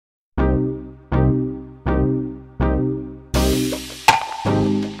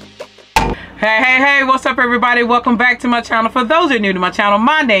Hey, what's up everybody? Welcome back to my channel. For those who are new to my channel,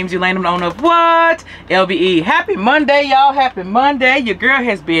 my name's Elaine. I'm the owner of what? LBE. Happy Monday, y'all. Happy Monday. Your girl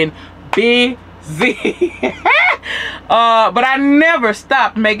has been busy. But I never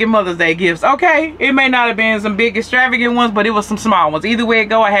stopped making Mother's Day gifts, okay? It may not have been some big extravagant ones, but it was some small ones. Either way it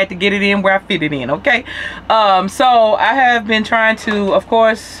go, I had to get it in where I fit it in, okay? So I have been trying to, of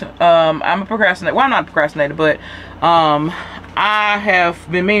course, I'm a procrastinator. Well, I'm not a procrastinator, but I have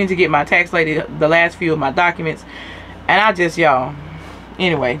been meaning to get my tax lady the last few of my documents, and I just, y'all,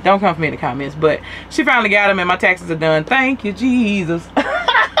 anyway, don't come for me in the comments, but she finally got them and my taxes are done. Thank you, Jesus.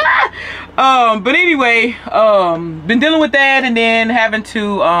 But anyway, been dealing with that, and then having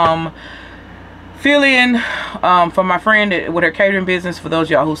to fill in for my friend with her catering business. For those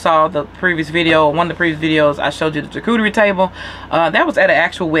of y'all who saw the previous video, one of the previous videos, I showed you the charcuterie table. That was at an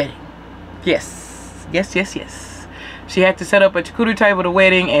actual wedding. Yes. She had to set up a charcuterie table at a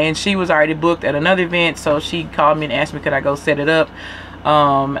wedding, and she was already booked at another event, so she called me and asked me could I go set it up,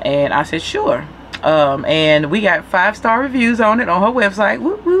 and I said sure. And we got 5-star reviews on it on her website.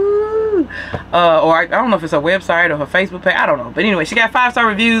 Woo woo. Or I don't know if it's her website or her Facebook page, I don't know, but anyway, she got 5-star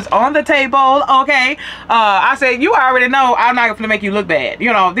reviews on the table. Okay, I said, you already know I'm not gonna make you look bad.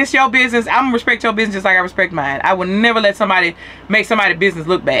 You know, this your business. I'm gonna respect your business just like I respect mine. I would never let somebody make somebody's business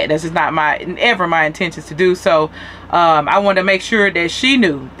look bad. That's just not ever my intentions to do. So I wanted to make sure that she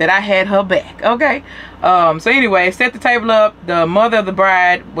knew that I had her back. Okay, so anyway, set the table up. The mother of the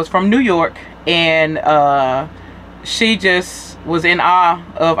bride was from New York, and she just was in awe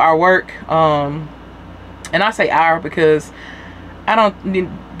of our work. And I say our because I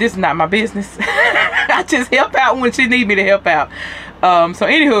don't, this is not my business. I just help out when she need me to help out. So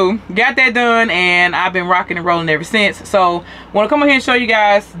anywho, got that done, and I've been rocking and rolling ever since. So want to come on here and show you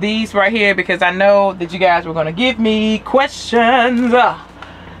guys these right here, because I know that you guys were going to give me questions,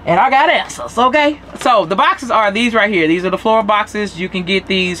 and I got answers. Okay, so the boxes are these right here. These are the Floral boxes. You can get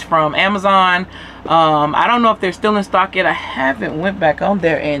these from Amazon. I don't know if they're still in stock yet. I haven't went back on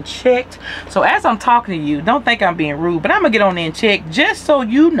there and checked. So as I'm talking to you, don't think I'm being rude, but I'm gonna get on there and check just so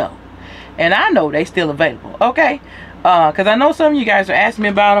you know. And I know they still available, okay? Because I know some of you guys are asking me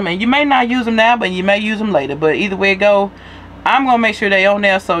about them, and you may not use them now, but you may use them later. But either way it go, I'm gonna make sure they on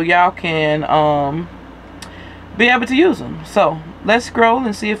there so y'all can be able to use them. So let's scroll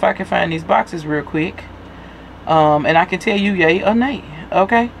and see if I can find these boxes real quick, and I can tell you yay or nay.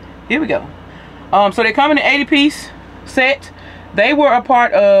 Okay, here we go. So they come in an 80-piece set. They were a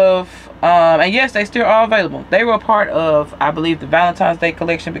part of, and yes, they still are available. They were a part of, I believe, the Valentine's Day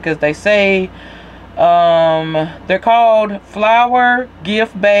collection, because they say they're called flower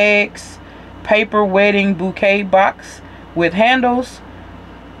gift bags, paper wedding bouquet box with handles.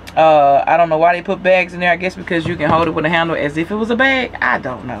 I don't know why they put bags in there. I guess because you can hold it with a handle as if it was a bag. I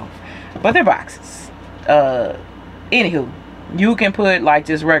don't know, but they're boxes. Anywho, you can put like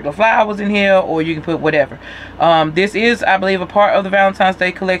just regular flowers in here, or you can put whatever. This is, I believe, a part of the Valentine's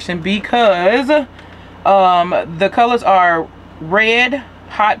Day collection, because the colors are red,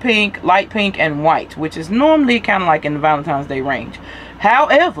 hot pink, light pink, and white, which is normally kind of like in the Valentine's Day range.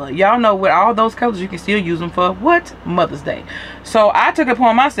 However, y'all know with all those colors, you can still use them for what? Mother's Day. So I took it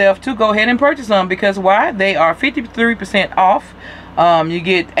upon myself to go ahead and purchase them, because why? They are 53% off. You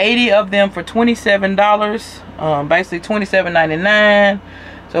get 80 of them for $27, basically $27.99.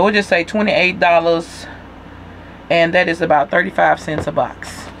 So we'll just say $28, and that is about 35 cents a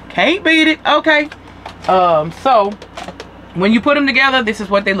box. Can't beat it. Okay, so when you put them together, this is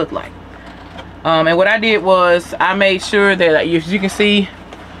what they look like. And what I did was I made sure that, as you can see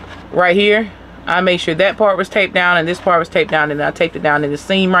right here, I made sure that part was taped down and this part was taped down, and then I taped it down in the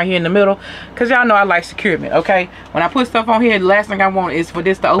seam right here in the middle, because y'all know I like securement. Okay, when I put stuff on here, the last thing I want is for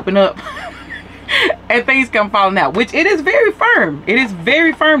this to open up and things come falling out, which it is very firm. It is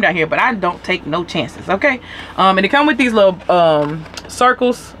very firm down here, but I don't take no chances. Okay, and they come with these little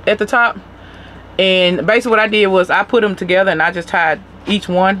circles at the top, and basically what I did was I put them together, and I just tied each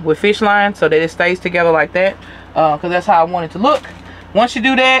one with fish line so that it stays together like that, because that's how I want it to look. Once you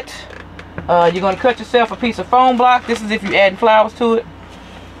do that, you're going to cut yourself a piece of foam block. This is if you're adding flowers to it.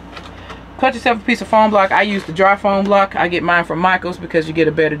 Cut yourself a piece of foam block. I use the dry foam block. I get mine from Michael's because you get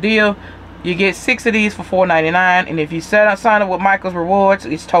a better deal. You get 6 of these for $4.99, and if you sign up with Michael's Rewards,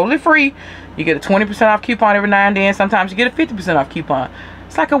 it's totally free. You get a 20% off coupon every now and then. Sometimes you get a 50% off coupon.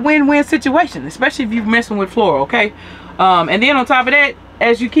 It's like a win-win situation, especially if you're messing with Floral, okay? And then on top of that,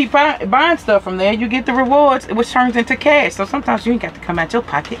 as you keep buying stuff from there, you get the rewards, which turns into cash. So sometimes you ain't got to come out your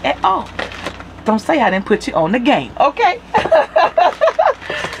pocket at all. Don't say I didn't put you on the game, okay?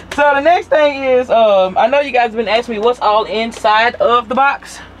 So the next thing is, I know you guys have been asking me what's all inside of the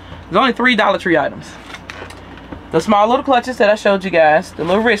box. There's only 3 Dollar Tree items. The small little clutches that I showed you guys, the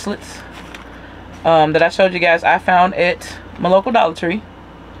little wristlets that I showed you guys, I found at my local Dollar Tree.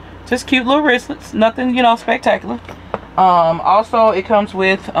 Just cute little wristlets, nothing, you know, spectacular. Also, it comes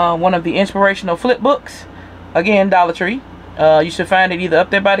with one of the inspirational flip books. Again, Dollar Tree. You should find it either up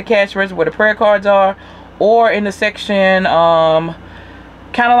there by the cash register where the prayer cards are, or in the section,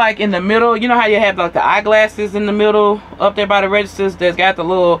 kind of like in the middle. You know how you have like the eyeglasses in the middle, up there by the registers? There's got the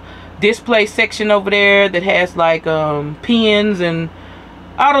little display section over there that has like pens and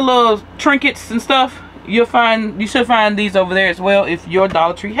all the little trinkets and stuff. You should find these over there as well if your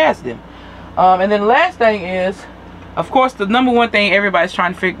Dollar Tree has them. And then the last thing is, of course, the number one thing everybody's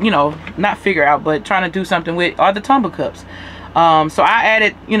trying to figure, you know, not figure out, but trying to do something with are the tumbler cups. So I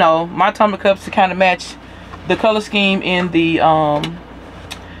added, you know, my tumbler cups to kind of match the color scheme in the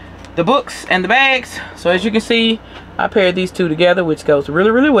books and the bags. So as you can see, I paired these two together, which goes really,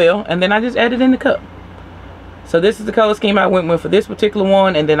 really well. And then I just added in the cup. So this is the color scheme I went with for this particular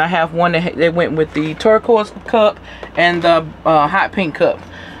one, and then I have one that went with the turquoise cup and the hot pink cup.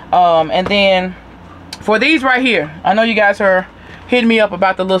 And then for these right here, I know you guys are hitting me up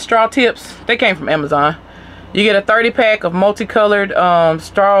about the little straw tips. They came from Amazon. You get a 30 pack of multicolored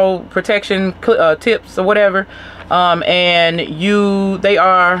straw protection tips or whatever, and they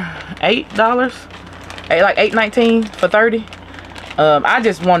are $8, like $8.19 for 30. I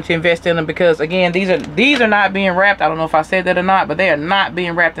just wanted to invest in them because, again, these are not being wrapped. I don't know if I said that or not, but they are not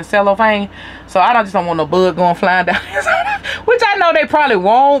being wrapped in cellophane. So I just don't want no bug going flying down here. Which I know they probably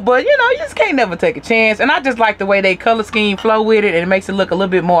won't, but you know, you just can't never take a chance. And I just like the way they color scheme flow with it, and it makes it look a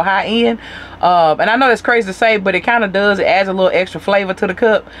little bit more high end. And I know that's crazy to say, but it kind of does. It adds a little extra flavor to the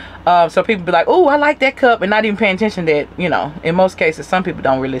cup. So people be like, oh, I like that cup, and not even paying attention that, you know, in most cases, some people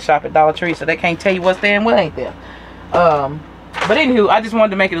don't really shop at Dollar Tree, so they can't tell you what's there and what ain't there. But anywho, I just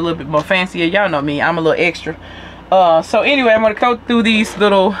wanted to make it a little bit more fancier. Y'all know me, I'm a little extra. So anyway, I'm going to go through these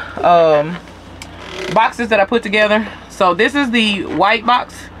little boxes that I put together. So this is the white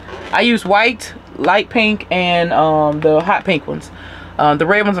box. I use white, light pink, and the hot pink ones. The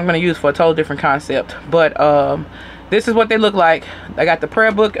red ones I'm going to use for a totally different concept. But this is what they look like. I got the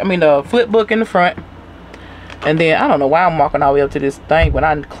prayer book, the flip book in the front. And then, I don't know why I'm walking all the way up to this thing, but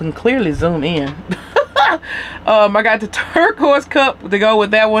I can clearly zoom in. I got the turquoise cup to go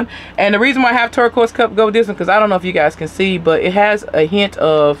with that one, and the reason why I have turquoise cup go with this one, because I don't know if you guys can see, but it has a hint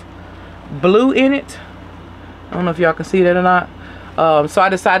of blue in it. I don't know if y'all can see that or not. So I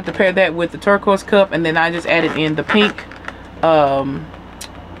decided to pair that with the turquoise cup, and then I just added in the pink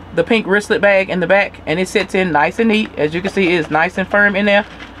wristlet bag in the back, and it sits in nice and neat. As you can see, it's nice and firm in there,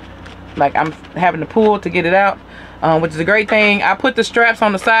 like I'm having to pull to get it out. Which is a great thing. I put the straps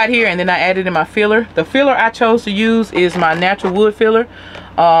on the side here, and then I added in my filler. The filler I chose to use is my natural wood filler.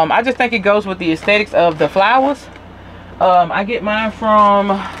 I just think it goes with the aesthetics of the flowers. I get mine from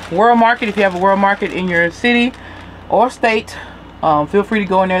World Market. If you have a World Market in your city or state, feel free to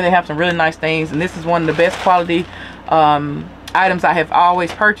go in there. They have some really nice things, and this is one of the best quality items I have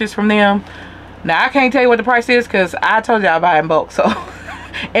always purchased from them. Now I can't tell you what the price is because I told you I buy in bulk, so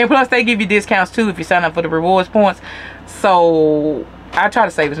and plus they give you discounts too if you sign up for the rewards points. So I try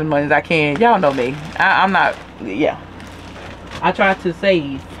to save as much money as I can. Y'all know me. I'm not, yeah, I try to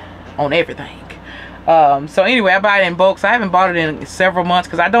save on everything. So anyway, I buy it in bulk. So I haven't bought it in several months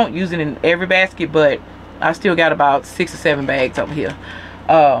because I don't use it in every basket, but I still got about 6 or 7 bags over here.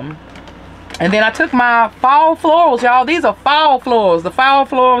 And then I took my fall florals, y'all. These are fall florals. The fall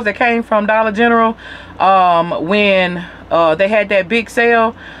florals that came from Dollar General when they had that big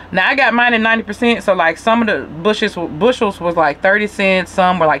sale. Now I got mine at 90%, so like some of the bushels was like 30 cents,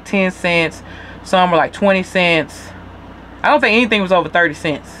 some were like 10 cents, some were like 20 cents. I don't think anything was over 30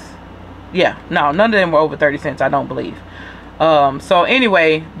 cents. Yeah, no, none of them were over 30 cents, I don't believe. So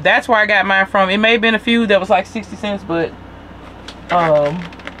anyway, that's where I got mine from. It may have been a few that was like 60 cents, but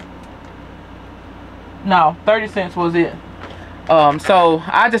no, 30 cents was it. So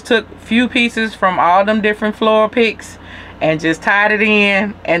I just took a few pieces from all them different floral picks and just tied it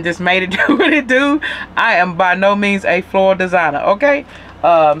in and just made it do what it do. I am by no means a floral designer, okay?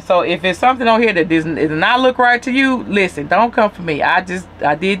 So if it's something on here that does not look right to you, listen, don't come for me. I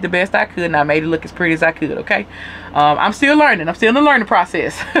did the best I could, and I made it look as pretty as I could, okay? I'm still learning. I'm still in the learning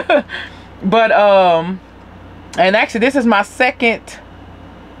process. But and actually this is my second,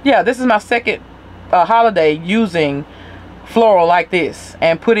 yeah, this is my second holiday using floral like this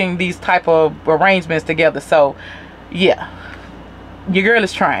and putting these type of arrangements together. So yeah, your girl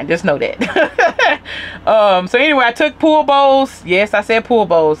is trying, just know that. So anyway, I took pool bows. Yes, I said pool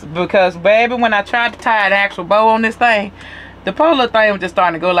bows, because baby, when I tried to tie an actual bow on this thing, the polo thing was just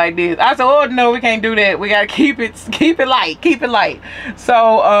starting to go like this. I said, oh no, we can't do that. We gotta keep it light.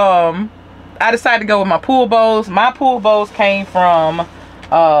 So I decided to go with my pool bows. My pool bows came from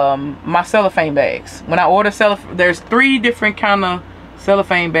my cellophane bags. When I order cellophane, there's 3 different kind of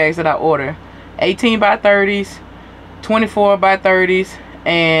cellophane bags that I order: 18 by 30s, 24 by 30s,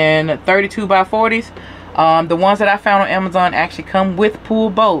 and 32 by 40s. The ones that I found on Amazon actually come with pool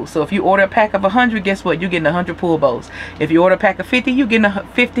bows. So if you order a pack of 100, guess what? You're getting 100 pool bows. If you order a pack of 50, you're getting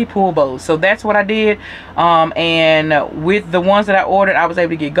 50 pool bows. So that's what I did. And with the ones that I ordered, I was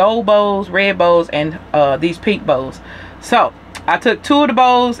able to get gold bows, red bows, and these pink bows. So I took 2 of the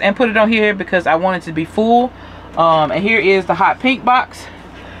bows and put it on here because I wanted to be full. And here is the hot pink box.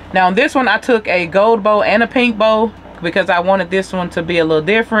 Now on this one, I took a gold bow and a pink bow because I wanted this one to be a little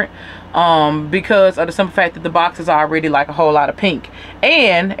different. Because of the simple fact that the box is already like a whole lot of pink,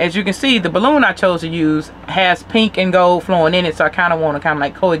 and as you can see, the balloon I chose to use has pink and gold flowing in it, so I kind of want to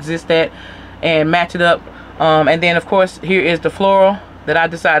like coexist that and match it up. And then of course here is the floral that I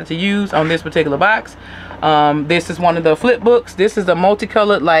decided to use on this particular box. This is one of the flip books. This is a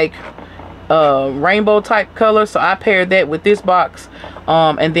multicolored like rainbow type color, so I paired that with this box,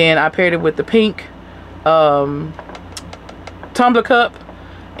 and then I paired it with the pink tumbler cup.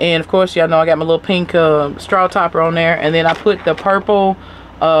 And of course, y'all know I got my little pink straw topper on there. And then I put the purple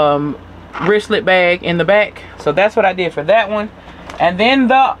wristlet bag in the back. So that's what I did for that one. And then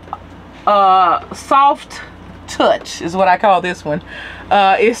the soft touch is what I call this one.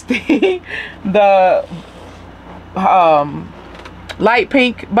 It's the light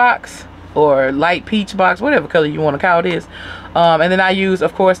pink box or light peach box, whatever color you want to call this. And then I use,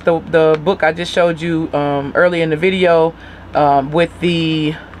 of course, the book I just showed you earlier in the video with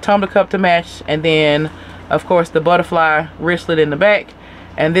the tumbler cup to match, and then of course the butterfly wristlet in the back.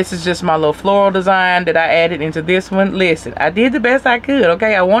 And this is just my little floral design that I added into this one. Listen, I did the best I could,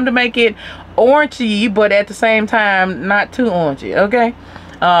 okay? I wanted to make it orangey, but at the same time not too orangey, okay?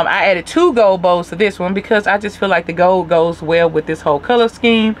 I added 2 gold bows to this one because I just feel like the gold goes well with this whole color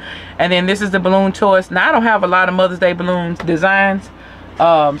scheme. And then this is the balloon choice. Now I don't have a lot of Mother's Day balloons designs,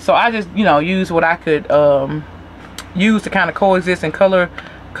 so I just, you know, use what I could use to kind of coexist and color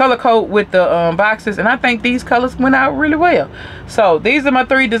code with the boxes, and I think these colors went out really well. So these are my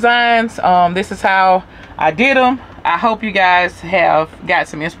 3 designs. This is how I did them. I hope you guys have got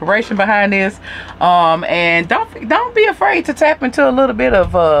some inspiration behind this, and don't be afraid to tap into a little bit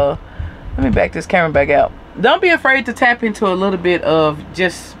of let me back this camera back out. Don't be afraid to tap into a little bit of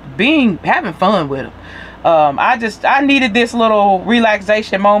just having fun with them. I needed this little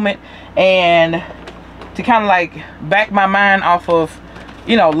relaxation moment, and to kind of like back my mind off of,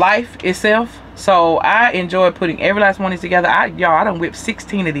 you know, life itself. So I enjoy putting every last one of these together. Y'all, I done whipped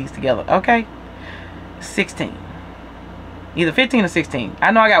 16 of these together, okay? 16. Either 15 or 16.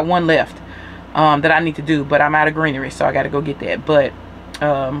 I know I got 1 left that I need to do, but I'm out of greenery, so I got to go get that. But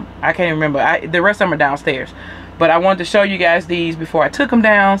I can't remember. The rest of them are downstairs. But I wanted to show you guys these before I took them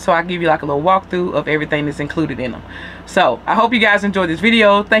down, so I can give you like a little walkthrough of everything that's included in them. So I hope you guys enjoyed this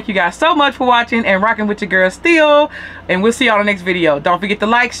video. Thank you guys so much for watching and rocking with your girl Steel. And we'll see y'all in the next video. Don't forget to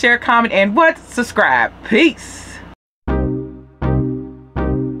like, share, comment, and subscribe. Peace.